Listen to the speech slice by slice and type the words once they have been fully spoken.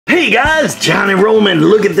Hey guys, Johnny Roman,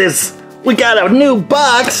 look at this. We got a new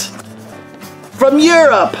box from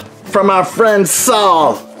Europe from our friend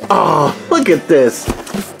Saul. Oh, look at this.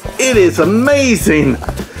 It is amazing.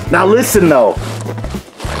 Now listen though.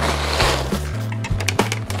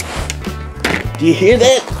 Do you hear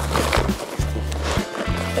that?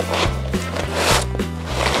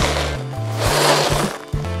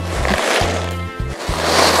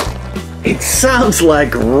 It sounds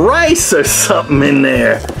like rice or something in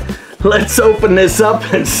there. Let's open this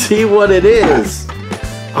up and see what it is.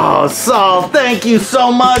 Oh, Saul, thank you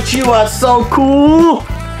so much. You are so cool.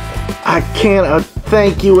 I can't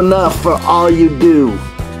thank you enough for all you do.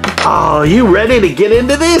 Oh, you ready to get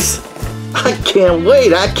into this? I can't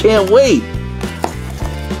wait. I can't wait.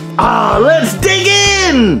 Oh, let's dig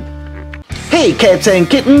in. Hey cats and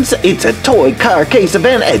kittens, it's a toy car case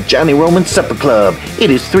event at Johnny Roman's Supper Club. It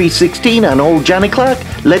is 3:16 on old Johnny clock.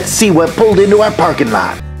 Let's see what pulled into our parking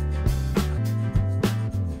lot.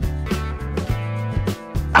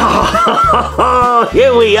 Oh,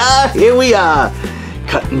 here we are.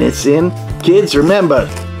 Cutting this in. Kids, remember,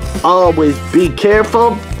 always be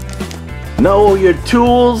careful. Know your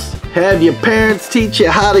tools. Have your parents teach you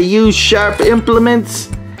how to use sharp implements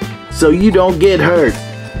so you don't get hurt.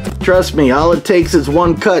 Trust me, all it takes is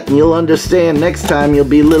one cut and you'll understand next time you'll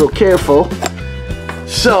be a little careful.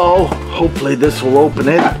 So, hopefully this will open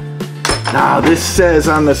it. Now this says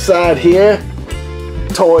on the side here,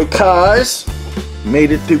 toy cars,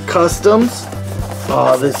 made it through customs.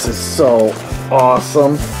 Oh, this is so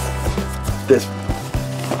awesome.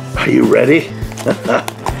 Are you ready?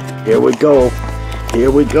 Here we go. Here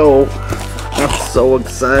we go. I'm so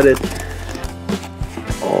excited.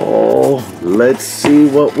 Oh, let's see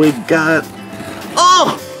what we got.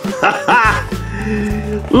 Oh!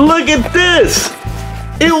 Look at this!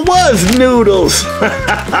 It was noodles!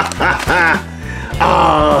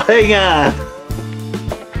 Oh, hang on.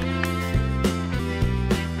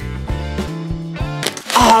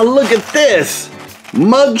 Oh, look at this!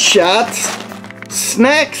 Mug shots,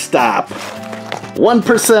 snack stop.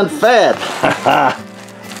 1% fat.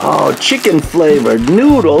 Oh, chicken flavored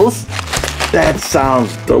noodles. That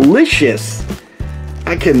sounds delicious.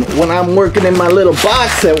 I can, when I'm working in my little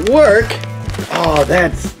box at work. Oh,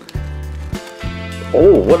 that's,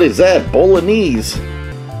 oh, what is that? Bolognese.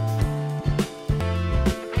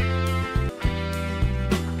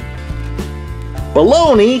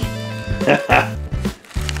 Bologna?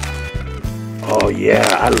 Oh yeah,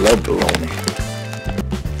 I love bologna.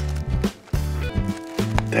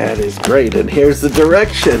 That is great, and here's the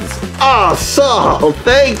directions. Oh, Saul,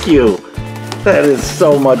 thank you. That is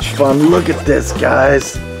so much fun. Look at this,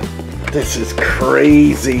 guys. This is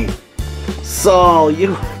crazy. Saul,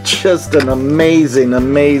 you're just an amazing,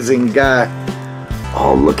 amazing guy.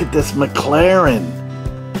 Oh, look at this McLaren.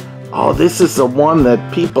 Oh, this is the one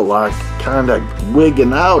that people are kind of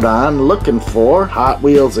wigging out on, looking for. Hot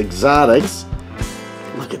Wheels Exotics.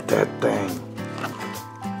 Look at that thing.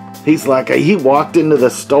 He's like, he walked into the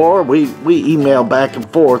store. We emailed back and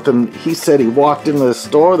forth, and he said he walked into the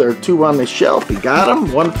store. There are two on the shelf. He got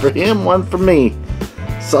them. One for him, one for me.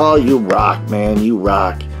 Saul, you rock, man. You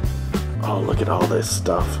rock. Oh, look at all this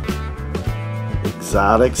stuff.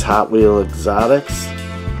 Exotics, Hot Wheel Exotics,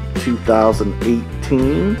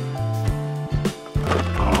 2018.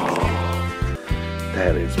 Oh,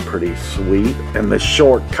 that is pretty sweet. And the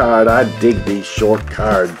short card, I dig these short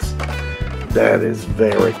cards. That is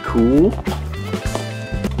very cool.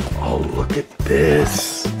 Oh, look at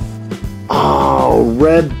this. Oh,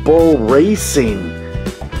 Red Bull Racing.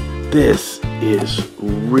 This is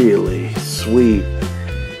really sweet.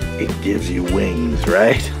 It gives you wings,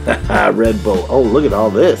 right? Red Bull. Oh, look at all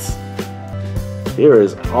this. Here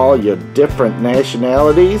is all your different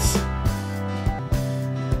nationalities.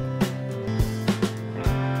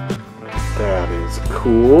 That is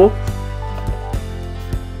cool.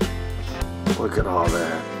 Look at all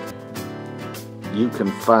that. You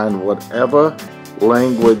can find whatever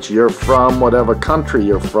language you're from, whatever country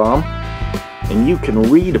you're from, and you can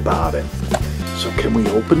read about it. So can we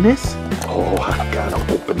open this? Oh, I gotta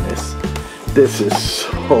open this. This is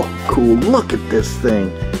so cool. Look at this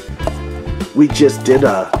thing. We just did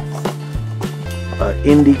a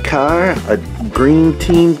Indy car, a green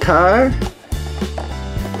team car,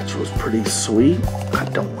 which was pretty sweet. I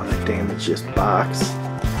don't want to damage this box.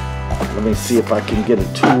 Let me see if I can get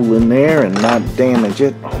a tool in there and not damage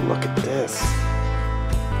it. Oh, look at this.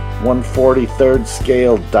 1/43rd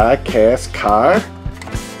scale die-cast car.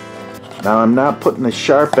 Now I'm not putting the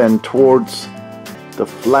sharp end towards the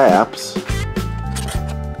flaps.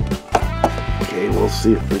 Okay, we'll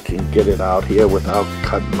see if we can get it out here without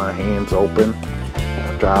cutting my hands open.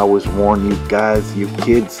 like I always warn you guys, you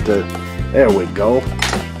kids, to... There we go.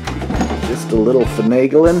 Just a little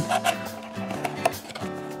finagling.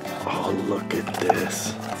 Oh, look at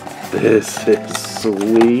this. This is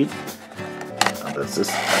sweet. Now, does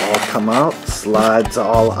this all come out? Slides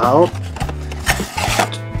all out.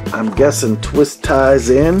 I'm guessing twist ties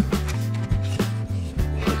in.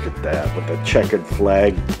 Look at that with the checkered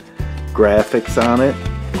flag graphics on it.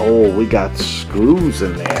 Oh, we got screws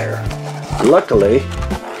in there. Luckily,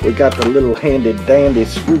 we got the little handy dandy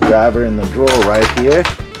screwdriver in the drawer right here.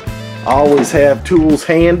 Always have tools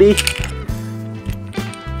handy.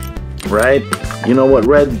 Right? You know what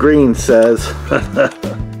Red Green says.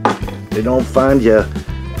 They don't find you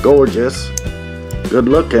gorgeous, good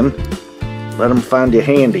looking. Let them find you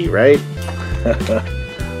handy, right?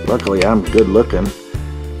 Luckily, I'm good looking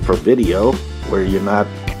for video where you're not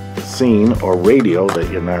seen, or radio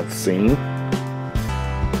that you're not seeing.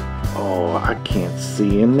 Oh, I can't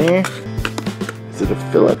see in there. Is it a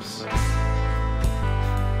Phillips?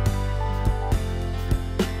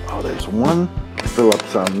 Oh, there's one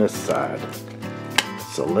Phillips on this side.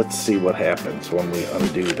 So let's see what happens when we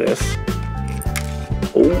undo this.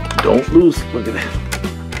 Oh, don't lose. Look at that.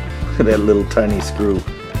 Look at that little tiny screw.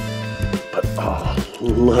 But oh,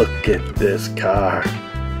 look at this car.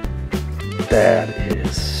 That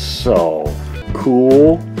is so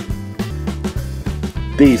cool.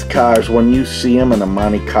 These cars, when you see them in the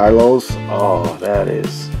Monte Carlos, oh, that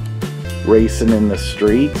is racing in the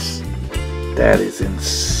streets. That is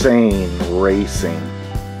insane racing.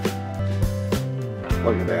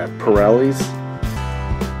 Look at that, Pirellis,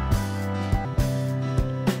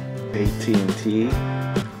 AT&T.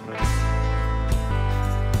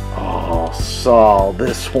 Oh, Saul,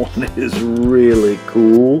 this one is really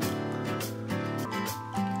cool.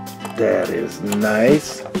 That is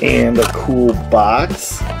nice, and a cool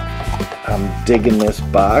box. I'm digging this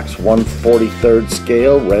box. 1/43rd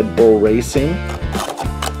scale, Red Bull Racing.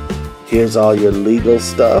 Here's all your legal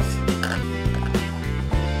stuff.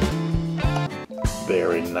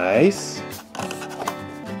 Very nice.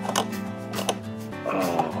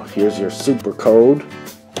 Oh, here's your super code.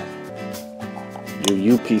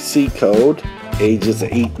 Your UPC code. Ages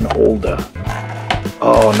 8 and older.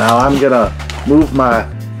 Oh, now I'm gonna move my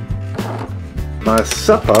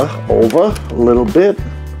supper over a little bit.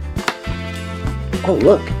 Oh,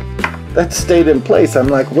 look, that stayed in place. I'm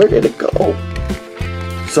like, where did it go?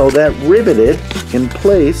 So that riveted in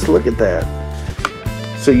place. Look at that.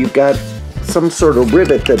 So you've got some sort of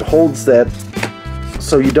rivet that holds that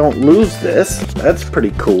so you don't lose this. That's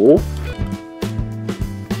pretty cool.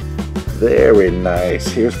 Very nice.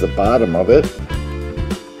 Here's the bottom of it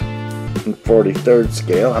in 43rd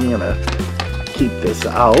scale. I'm gonna keep this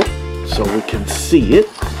out so we can see it,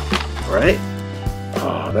 right?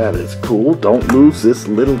 Oh, that is cool. Don't lose this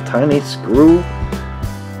little tiny screw.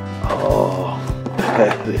 Oh,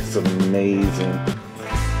 that is amazing.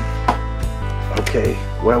 Okay,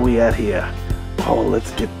 where are we at here? Oh,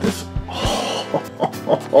 let's get this.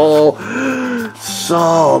 Oh,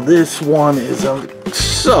 so this one is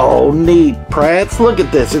so neat, Pratts. Look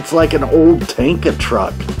at this. It's like an old tanker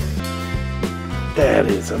truck. That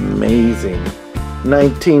is amazing.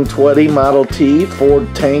 1920 Model T Ford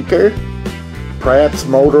tanker. Pratt's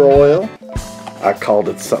motor oil. I called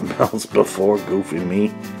it something else before, goofy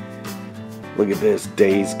me. Look at this,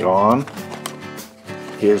 Days Gone.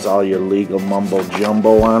 Here's all your legal mumbo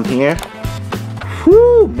jumbo on here.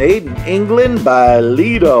 Whew, made in England by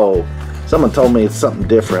LLedo. Someone told me it's something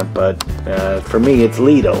different, but for me it's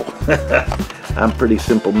LLedo. I'm pretty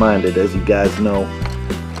simple-minded, as you guys know.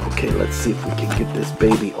 Okay, let's see if we can get this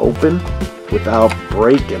baby open without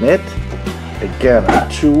breaking it. Again, a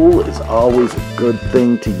tool is always a good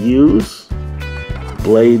thing to use.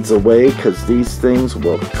 Blades away, because these things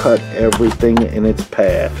will cut everything in its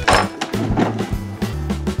path.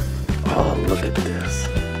 Oh, look at this.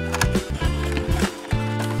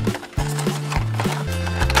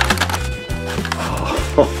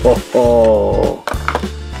 Oh,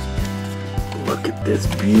 look at this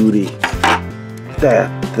beauty.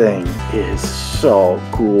 That thing is so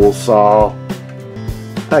cool, Saul.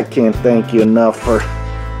 I can't thank you enough for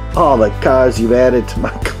all the cars you've added to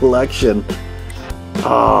my collection.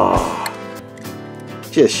 Oh,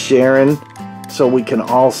 just sharing so we can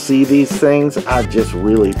all see these things. I just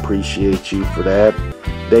really appreciate you for that.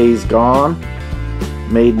 Days Gone,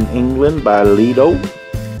 made in England by LLedo.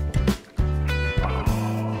 Oh.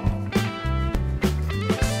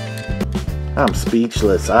 I'm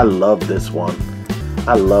speechless. I love this one.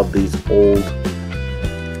 I love these old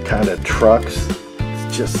kind of trucks.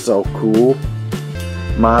 It's just so cool.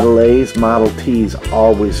 Model A's, Model T's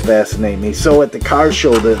always fascinate me. So at the car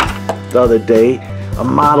show the other day, a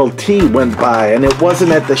Model T went by, and it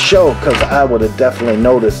wasn't at the show because I would have definitely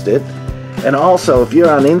noticed it. And also, if you're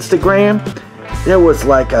on Instagram, there was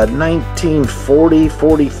like a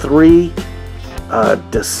 1940-43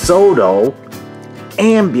 DeSoto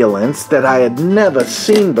ambulance that I had never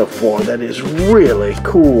seen before that is really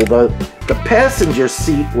cool. The passenger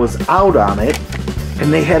seat was out on it,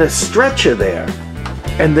 and they had a stretcher there.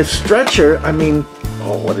 And the stretcher, I mean,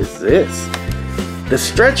 oh, what is this? The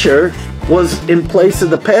stretcher was in place of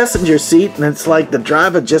the passenger seat, and it's like the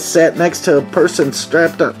driver just sat next to a person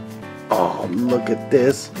strapped up. Oh, look at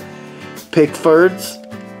this. Pickford's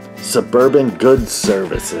Suburban Goods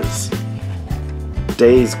Services.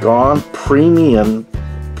 Days Gone Premier.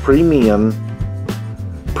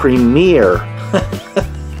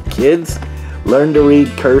 Kids, learn to read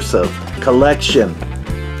cursive. Collection.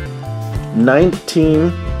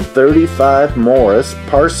 1935 Morris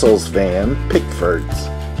Parcels Van, Pickford's.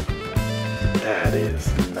 That is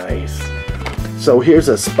nice. So here's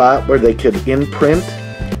a spot where they could imprint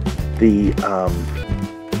the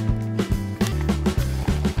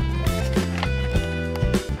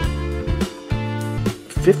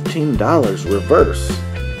 $15 reverse.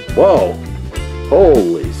 Whoa,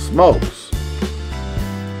 holy smokes.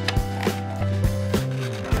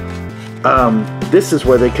 This is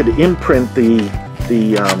where they could imprint the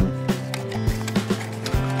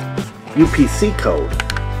UPC code.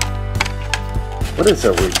 What is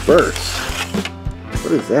a reverse? What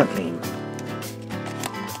does that mean?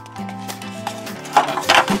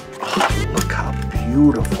 Oh, look how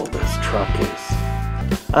beautiful this truck is.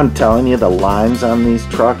 I'm telling you, the lines on these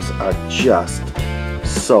trucks are just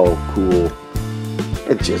so cool.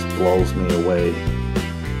 It just blows me away.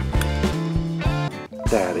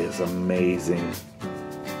 That is amazing.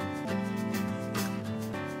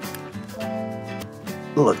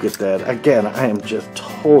 Look at that. Again, I am just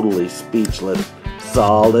totally speechless.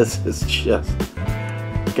 Saul, this is just...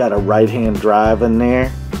 Got a right-hand drive in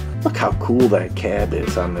there. Look how cool that cab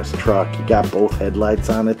is on this truck. You got both headlights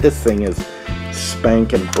on it. This thing is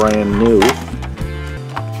spanking brand new.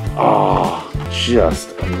 Oh,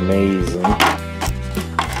 just amazing.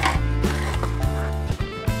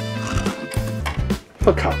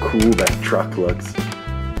 Look how cool that truck looks.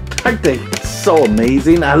 Aren't they so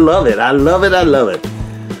amazing? I love it. I love it. I love it.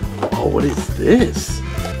 Oh, what is this?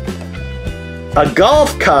 A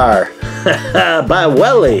golf car by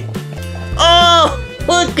Welly. Oh,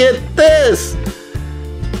 look at this.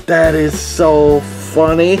 That is so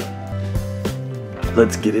funny.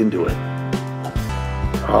 Let's get into it.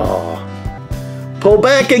 Oh. Pull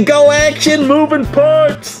back and go action, moving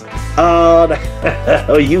parts.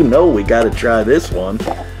 Oh, you know we gotta try this one.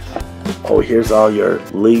 Oh, here's all your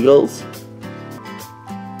legals.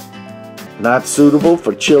 Not suitable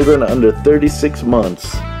for children under 36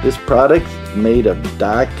 months. This product is made of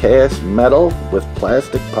die-cast metal with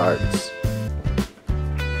plastic parts.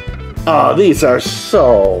 Oh, these are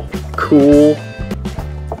so cool.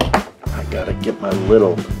 I gotta get my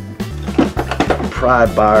little pry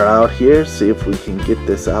bar out here, see if we can get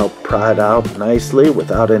this out pried out nicely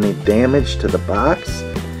without any damage to the box.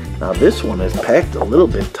 Now this one is packed a little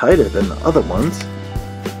bit tighter than the other ones,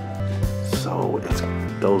 so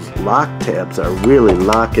those lock tabs are really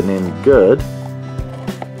locking in good,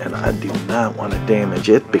 and I do not want to damage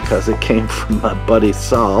it because it came from my buddy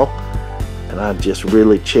Saul, and I just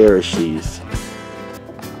really cherish these.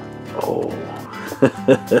 Oh.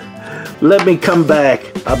 Let me come back.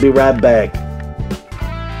 I'll be right back.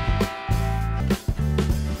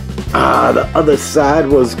 The other side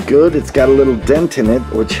was good. It's got a little dent in it,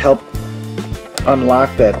 which helped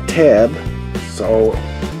unlock that tab. So,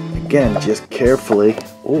 again, just carefully.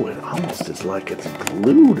 Oh, it almost is like it's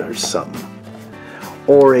glued or something.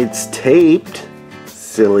 Or it's taped.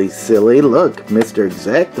 Silly, silly. Look, Mr.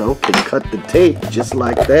 X-Acto can cut the tape just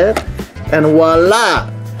like that. And voila!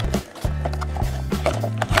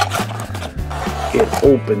 It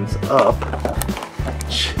opens up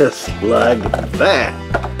just like that.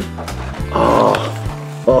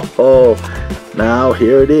 Oh, now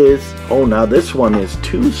here it is. Oh, now this one is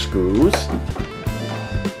 2 screws.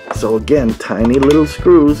 So again, tiny little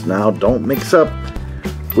screws. Now don't mix up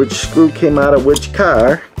which screw came out of which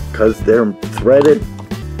car, because they're threaded.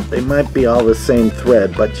 They might be all the same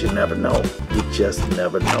thread, but you never know. You just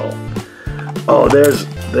never know. Oh, there.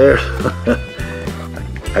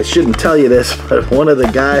 I shouldn't tell you this, but one of the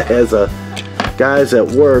guys at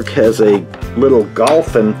work has a little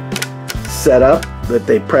golfing setup that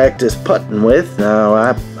they practice putting with. Now,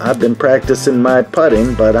 I've been practicing my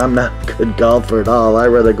putting, but I'm not a good golfer at all. I'd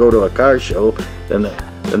rather go to a car show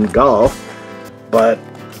than golf. But,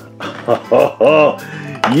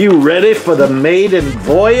 you ready for the maiden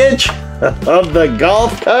voyage of the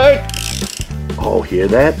golf cart? Oh, hear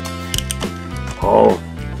that? Oh.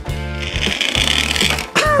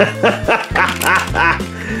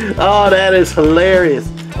 Oh, that is hilarious.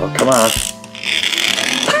 Oh, come on.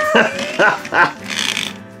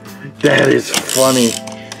 That is funny.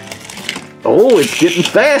 Oh, it's getting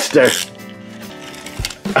faster.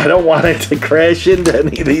 I don't want it to crash into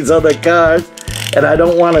any of these other cars, and I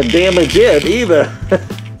don't want to damage it either.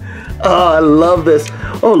 Oh, I love this.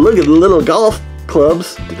 Oh, look at the little golf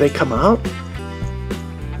clubs. Did they come out?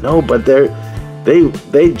 No, but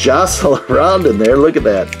they jostle around in there. Look at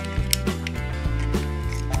that.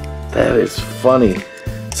 That is funny.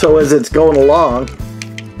 So as it's going along,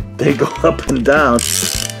 they go up and down.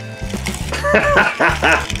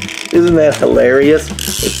 Isn't that hilarious?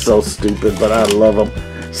 It's so stupid, but I love them.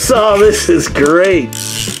 So this is great.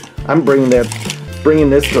 I'm bringing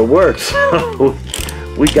this to work. So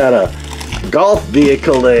we got a golf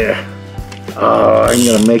vehicle there. Oh, I'm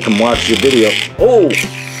gonna make them watch the video. Oh,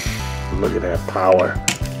 look at that power.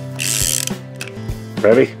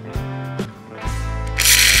 Ready?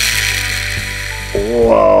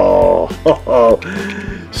 Whoa.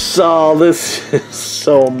 So this is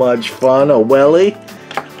so much fun. A Welly.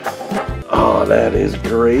 Oh, that is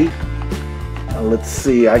great. Now, let's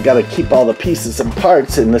see. I gotta keep all the pieces and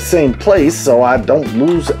parts in the same place so I don't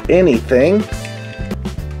lose anything.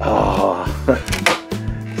 Oh.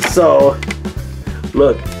 So,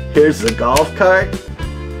 look. Here's the golf cart,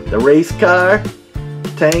 the race car,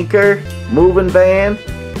 tanker, moving van,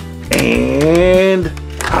 and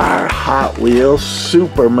our Hot Wheels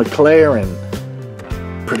Super McLaren.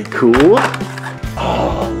 Pretty cool.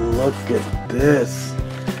 Oh, look at this.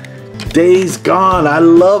 Days Gone. I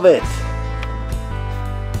love it.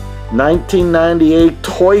 1998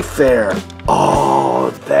 Toy Fair.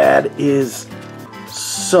 Oh, that is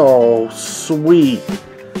so sweet.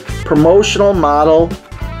 Promotional model,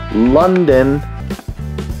 London,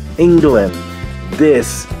 England.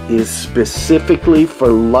 This is specifically for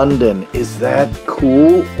London. Is that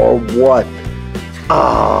cool or what?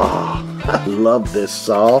 Ah. I love this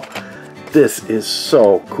saw. This is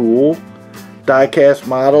so cool. Die-cast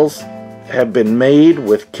models have been made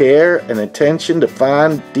with care and attention to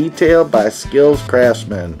fine detail by skilled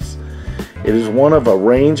craftsmen. It is one of a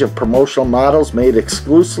range of promotional models made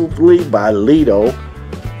exclusively by LLedo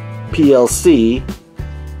PLC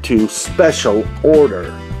to special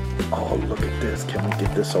order. Oh, look at this. Can we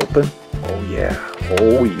get this open? Oh, yeah.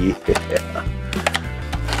 Oh, yeah.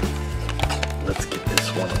 Let's get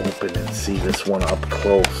this one open and see this one up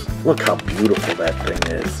close. Look how beautiful that thing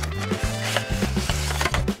is.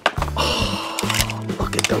 Oh,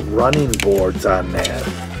 look at the running boards on that.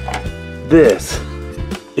 This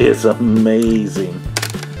is amazing.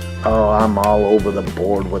 Oh, I'm all over the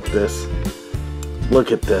board with this.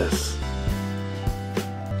 Look at this.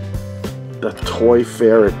 The Toy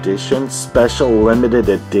Fair Edition, Special Limited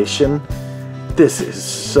Edition. This is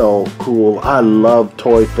so cool. I love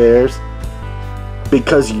toy fairs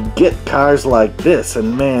because you get cars like this,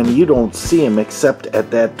 and man, you don't see them except at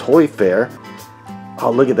that toy fair.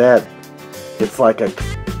 Oh, look at that. It's like a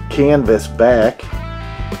canvas back.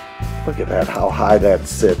 Look at that, how high that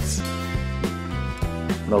sits.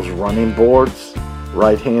 Those running boards,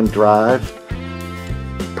 right-hand drive,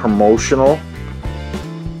 promotional.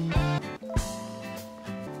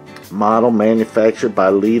 Model manufactured by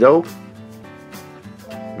LLedo.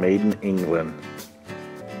 Made in England.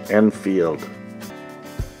 Enfield.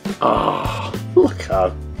 Oh, look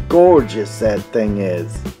how gorgeous that thing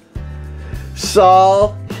is.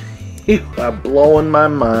 Saul, you are blowing my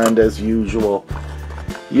mind as usual.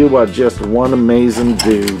 You are just one amazing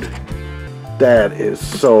dude. That is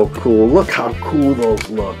so cool. Look how cool those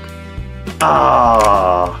look.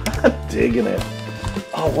 Ah, I'm digging it.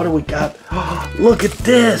 Oh, what do we got? Oh, look at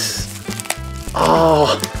this.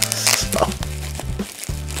 Oh, so.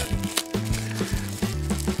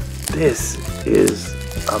 This is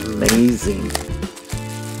amazing.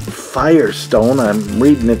 Firestone, I'm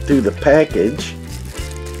reading it through the package.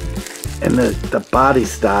 And the body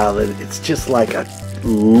style, it's just like a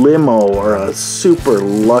limo or a super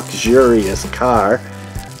luxurious car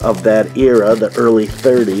of that era, the early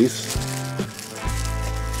 30s.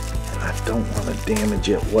 And I don't want to damage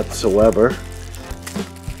it whatsoever.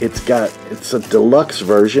 It's a deluxe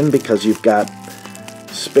version because you've got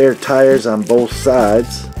spare tires on both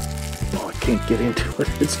sides. Oh, I can't get into it.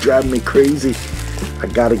 It's driving me crazy. I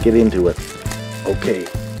gotta get into it. Okay,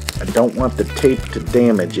 I don't want the tape to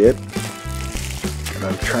damage it. And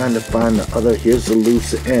I'm trying to find the other, here's the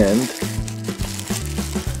loose end.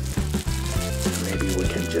 Maybe we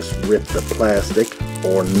can just rip the plastic,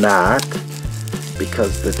 or not,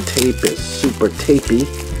 because the tape is super tapey,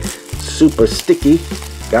 super sticky.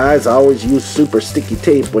 Guys, I always use super sticky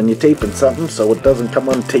tape when you're taping something so it doesn't come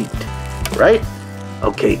untaped, right?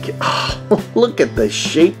 Okay, oh, look at the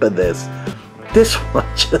shape of this. This one,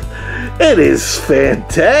 it is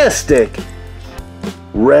fantastic.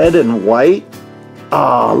 Red and white.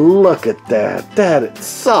 Oh, look at that. That is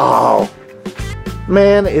so...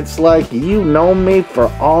 Man, it's like you know me for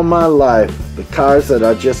all my life. The cars that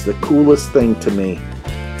are just the coolest thing to me.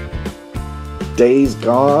 Days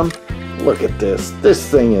Gone. Look at this. This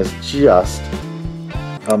thing is just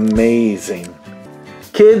amazing.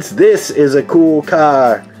 Kids, this is a cool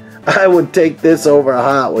car. I would take this over a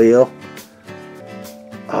Hot Wheel.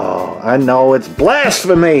 Oh, I know it's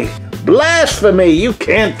blasphemy. Blasphemy. You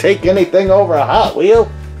can't take anything over a Hot Wheel.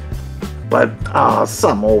 But,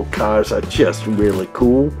 some old cars are just really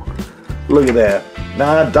cool. Look at that.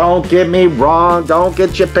 Now, don't get me wrong. Don't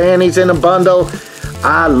get your panties in a bundle.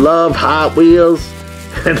 I love Hot Wheels,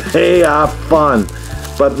 and they are fun.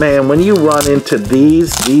 But, man, when you run into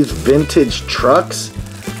these vintage trucks,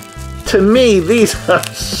 to me, these are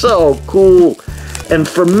so cool. And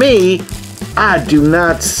for me, I do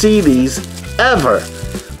not see these ever.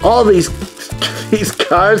 All these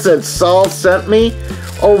cars that Saul sent me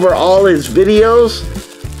over all his videos,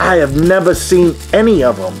 I have never seen any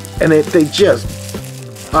of them. And they just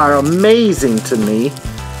are amazing to me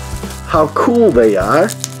how cool they are.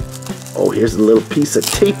 Oh, here's a little piece of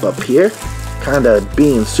tape up here, kind of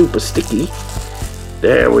being super sticky.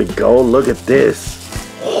 There we go, look at this.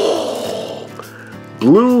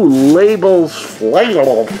 Blue Labels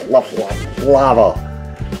Lava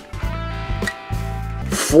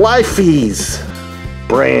Flyfees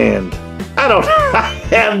brand. I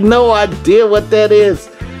have no idea what that is.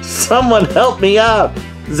 Someone help me out.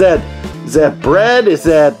 Is that bread? Is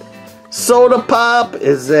that soda pop?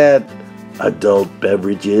 Is that adult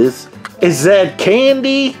beverages? Is that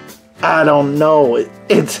candy? I don't know.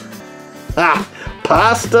 It's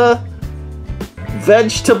pasta,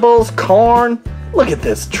 vegetables, corn. Look at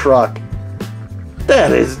this truck.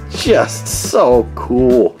 That is just so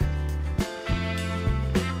cool.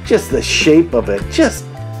 Just the shape of it. Just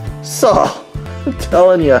so, I'm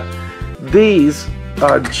telling you, these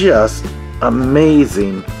are just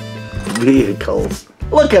amazing vehicles.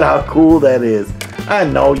 Look at how cool that is. I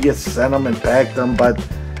know you sent them and packed them, but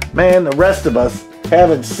man, the rest of us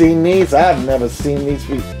haven't seen these. I've never seen these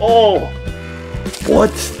before. Oh,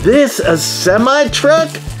 what's this? A semi-truck?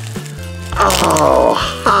 Oh,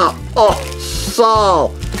 Saul,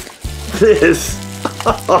 this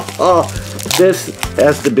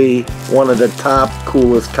has to be one of the top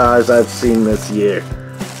coolest cars I've seen this year,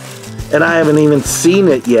 and I haven't even seen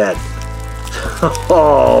it yet.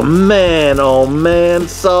 Oh man,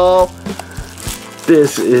 Saul,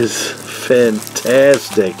 this is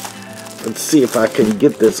fantastic. Let's see if I can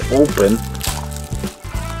get this open.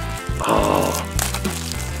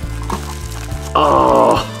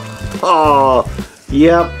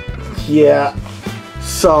 Yep, yeah.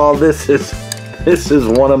 Saul, this is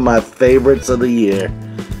one of my favorites of the year.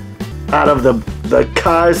 Out of the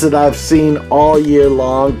cars that I've seen all year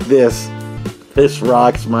long, this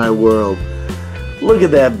rocks my world. Look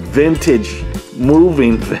at that vintage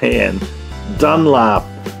moving van. Dunlop,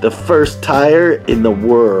 the first tire in the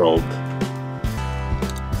world.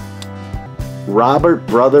 Robert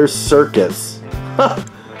Brothers Circus.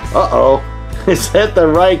 Uh-oh. Is that the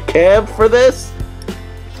right cab for this?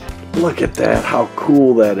 Look at that, how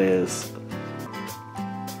cool that is.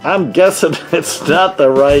 I'm guessing it's not the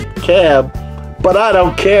right cab, but I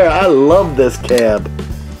don't care. I love this cab.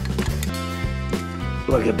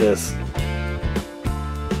 Look at this.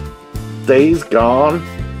 Days Gone.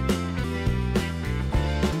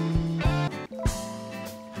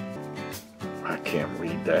 I can't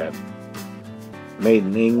read that. Made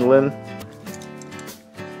in England.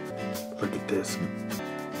 Look at this.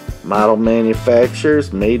 Model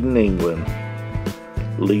manufacturers, made in England.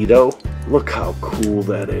 LLedo. Look how cool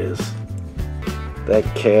that is. That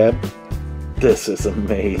cab. This is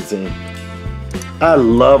amazing. I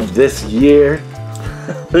love this year.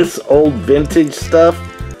 This old vintage stuff.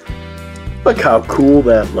 Look how cool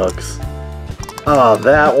that looks. Oh,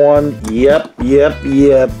 that one. Yep.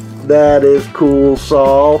 That is cool,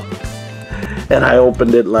 Saul. And I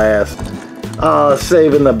opened it last. Oh,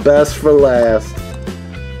 saving the best for last.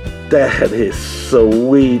 That is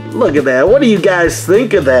sweet. Look at that. What do you guys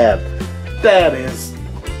think of that? That is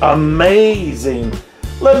amazing.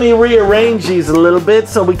 Let me rearrange these a little bit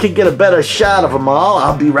so we can get a better shot of them all.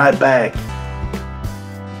 I'll be right back.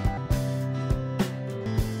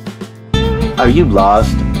 Are you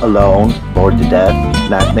lost, alone, bored to death,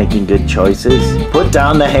 not making good choices? Put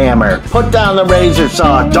down the hammer. Put down the razor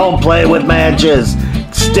saw. Don't play with matches.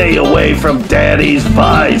 Stay away from Daddy's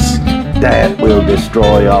vice. That will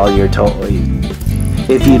destroy all your toys.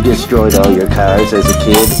 If you destroyed all your cars as a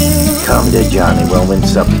kid, come to Johnny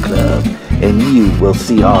Roman's Supper Club, and you will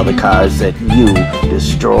see all the cars that you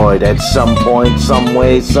destroyed at some point, some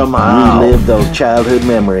way, somehow. Relive those childhood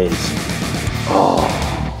memories. Oh.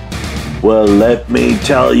 Well, let me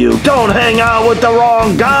tell you, don't hang out with the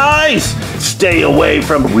wrong guys! Stay away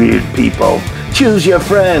from weird people. Choose your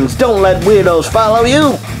friends. Don't let weirdos follow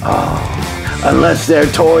you. Oh, unless they're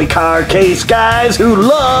toy car case guys who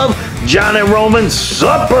love Johnny Roman's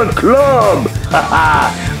Supper Club.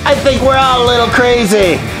 I think we're all a little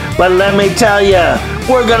crazy, but let me tell you,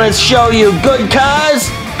 we're gonna show you good cars,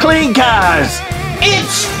 clean cars.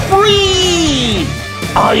 It's free!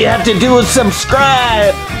 All you have to do is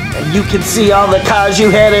subscribe, and you can see all the cars you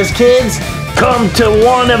had as kids. Come to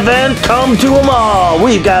one event, come to them all.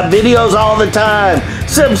 We've got videos all the time.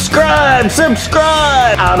 Subscribe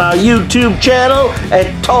on our YouTube channel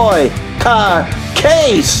at Toy Car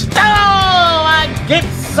Case. Oh, I get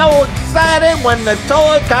so excited when the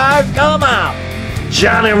toy cars come out.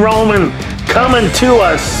 Johnny Roman coming to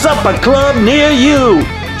a supper club near you.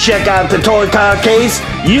 Check out the Toy Car Case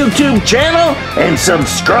YouTube channel and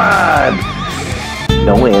subscribe.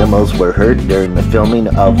 No animals were hurt during the filming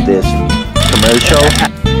of this commercial.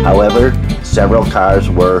 However, several cars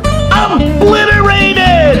were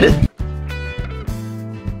obliterated.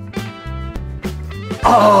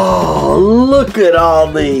 Oh, look at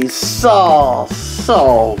all these. So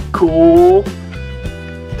cool.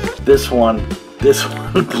 This one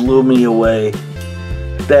blew me away.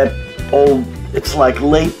 That old, it's like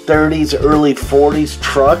late 30s, early 40s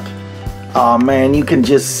truck. Oh man, you can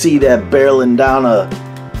just see that barreling down a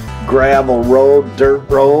gravel road, dirt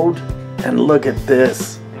road. And look at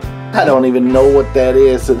this. I don't even know what that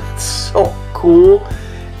is. And it's so cool.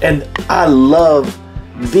 And I love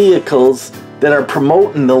vehicles that are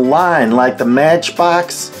promoting the line, like the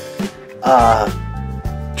Matchbox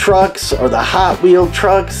trucks or the Hot Wheel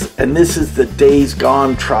trucks. And this is the Days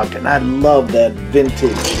Gone truck. And I love that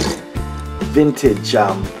vintage.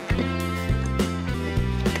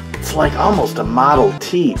 It's like almost a Model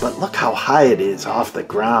T, but look how high it is off the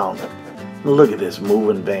ground. Look at this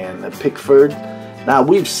moving van, the Pickford. Now,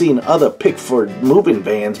 we've seen other Pickford moving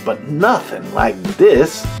vans, but nothing like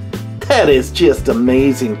this. That is just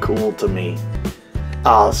amazing cool to me.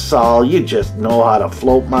 Oh, Saul, you just know how to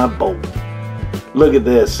float my boat. Look at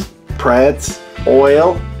this. Pratt's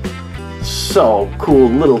Oil. So cool.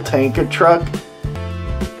 Little tanker truck.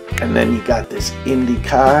 And then you got this Indy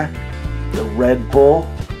car, the Red Bull.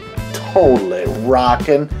 Totally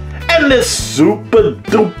rocking. And this super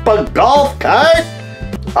duper golf cart.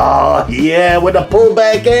 Oh yeah, with a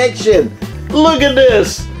pullback action. Look at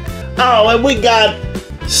this. Oh, and we got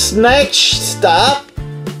Snack Stop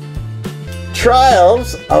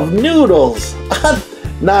Trials of Noodles.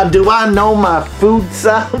 Now, do I know my food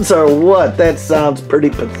sounds or what? That sounds pretty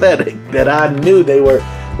pathetic that I knew they were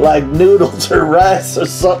like noodles or rice or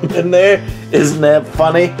something in there. Isn't that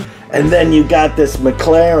funny? And then you got this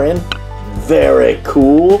McLaren. Very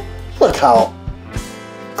cool. Look how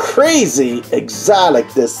crazy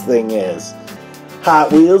exotic this thing is.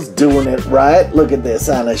 Hot Wheels doing it right. Look at this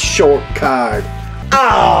on a short card.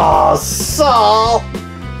 Oh, Saul,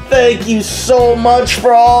 thank you so much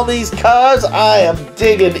for all these cars. I am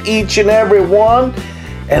digging each and every one.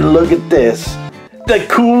 And look at this. The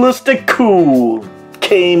coolest of cool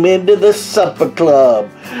came into the supper club.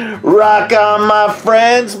 Rock on, my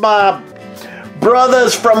friends, my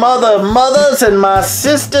brothers from other mothers and my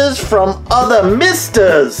sisters from other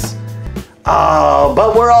misters. Oh,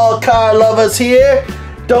 but we're all car lovers here.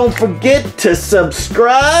 Don't forget to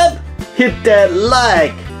subscribe. Hit that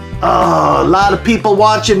like. Oh, a lot of people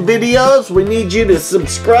watching videos. We need you to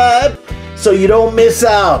subscribe so you don't miss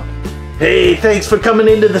out. Hey, thanks for coming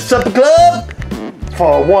into the supper club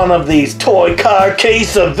for one of these toy car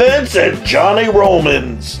case events at Johnny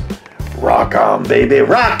Roman's. Rock on, baby,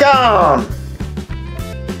 rock on.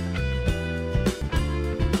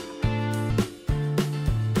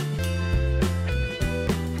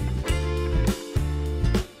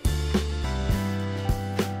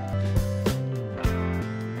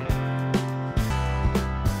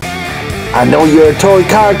 I know you're a toy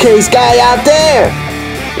car case guy out there.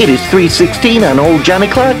 It is 3:16 on Old Johnny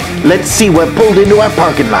Clock. Let's see what pulled into our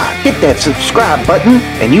parking lot. Hit that subscribe button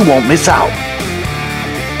and you won't miss out.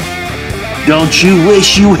 Don't you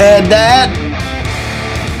wish you had that?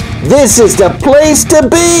 This is the place to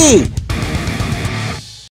be!